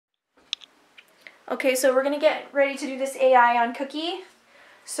Okay, so we're going to get ready to do this AI on Cookie.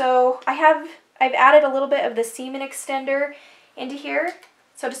 So I've added a little bit of the semen extender into here.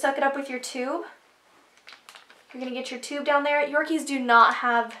 So to suck it up with your tube, you're going to get your tube down there. Yorkies do not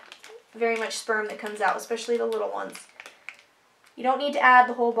have very much sperm that comes out, especially the little ones. You don't need to add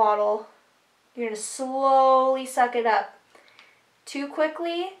the whole bottle. You're going to slowly suck it up. Too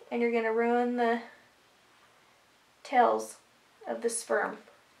quickly, and you're going to ruin the tails of the sperm.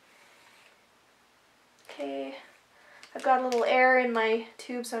 Okay, I've got a little air in my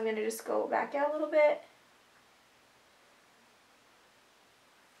tube, so I'm going to just go back out a little bit.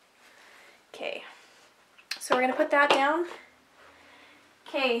 Okay, so we're going to put that down.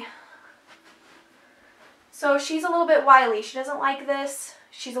 Okay, so she's a little bit wily. She doesn't like this.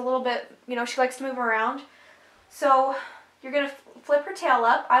 She's a little bit, you know, she likes to move around. So you're going to flip her tail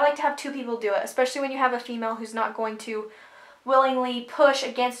up. I like to have two people do it, especially when you have a female who's not going to willingly push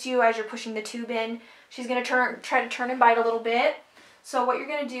against you as you're pushing the tube in. She's going to try to turn and bite a little bit. So what you're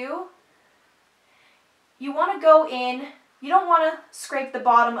going to do, you want to go in, you don't want to scrape the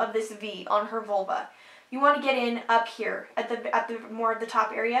bottom of this V on her vulva. You want to get in up here at the more of the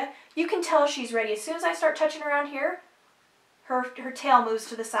top area. You can tell she's ready. As soon as I start touching around here, her tail moves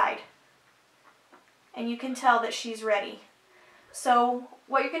to the side. And you can tell that she's ready. So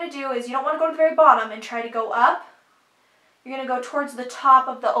what you're going to do is you don't want to go to the very bottom and try to go up. You're going to go towards the top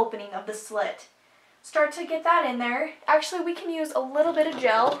of the opening of the slit. Start to get that in there. Actually, we can use a little bit of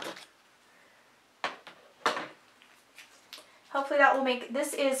gel. Hopefully that will make,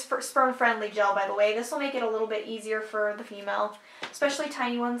 this is for sperm-friendly gel, by the way. This will make it a little bit easier for the female, especially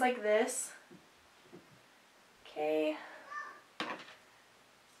tiny ones like this. Okay.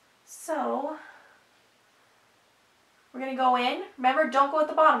 So we're going to go in. Remember, don't go at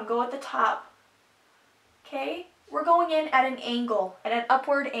the bottom, go at the top. Okay? We're going in at an angle, at an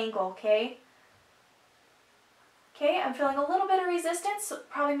upward angle, okay? Okay, I'm feeling a little bit of resistance. So it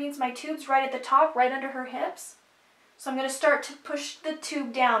probably means my tube's right at the top, right under her hips. So I'm going to start to push the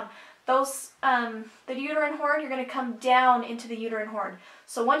tube down. The uterine horn, you're going to come down into the uterine horn.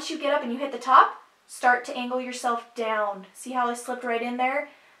 So once you get up and you hit the top, start to angle yourself down. See how I slipped right in there?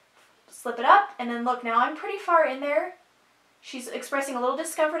 Slip it up, and then look, now I'm pretty far in there. She's expressing a little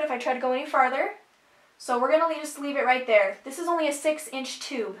discomfort if I try to go any farther. So we're going to just leave it right there. This is only a 6-inch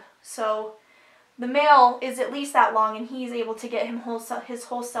tube, so the male is at least that long, and he's able to get his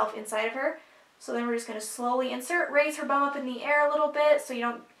whole self inside of her. So then we're just going to slowly insert, raise her bum up in the air a little bit so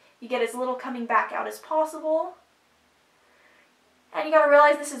you get as little coming back out as possible. And you got to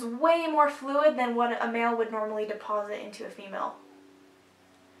realize this is way more fluid than what a male would normally deposit into a female.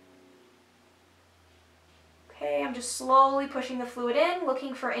 Okay, I'm just slowly pushing the fluid in,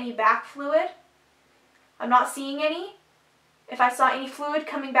 looking for any back fluid. I'm not seeing any. If I saw any fluid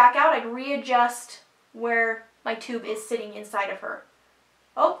coming back out, I'd readjust where my tube is sitting inside of her.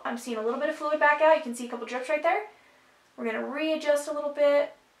 Oh, I'm seeing a little bit of fluid back out. You can see a couple drips right there. We're going to readjust a little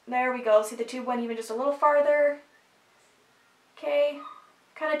bit. There we go. See, the tube went even just a little farther. Okay,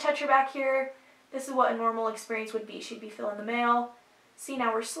 kind of touch her back here. This is what a normal experience would be. She'd be feeling the male. See,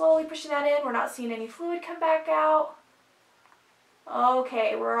 now we're slowly pushing that in. We're not seeing any fluid come back out.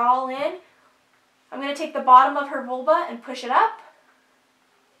 Okay, we're all in. I'm going to take the bottom of her vulva and push it up.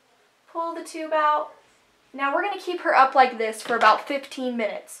 Pull the tube out. Now we're going to keep her up like this for about 15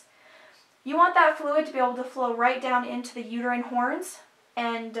 minutes. You want that fluid to be able to flow right down into the uterine horns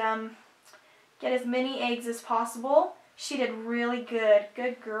and get as many eggs as possible. She did really good.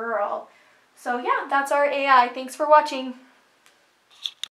 Good girl. So yeah, that's our AI. Thanks for watching.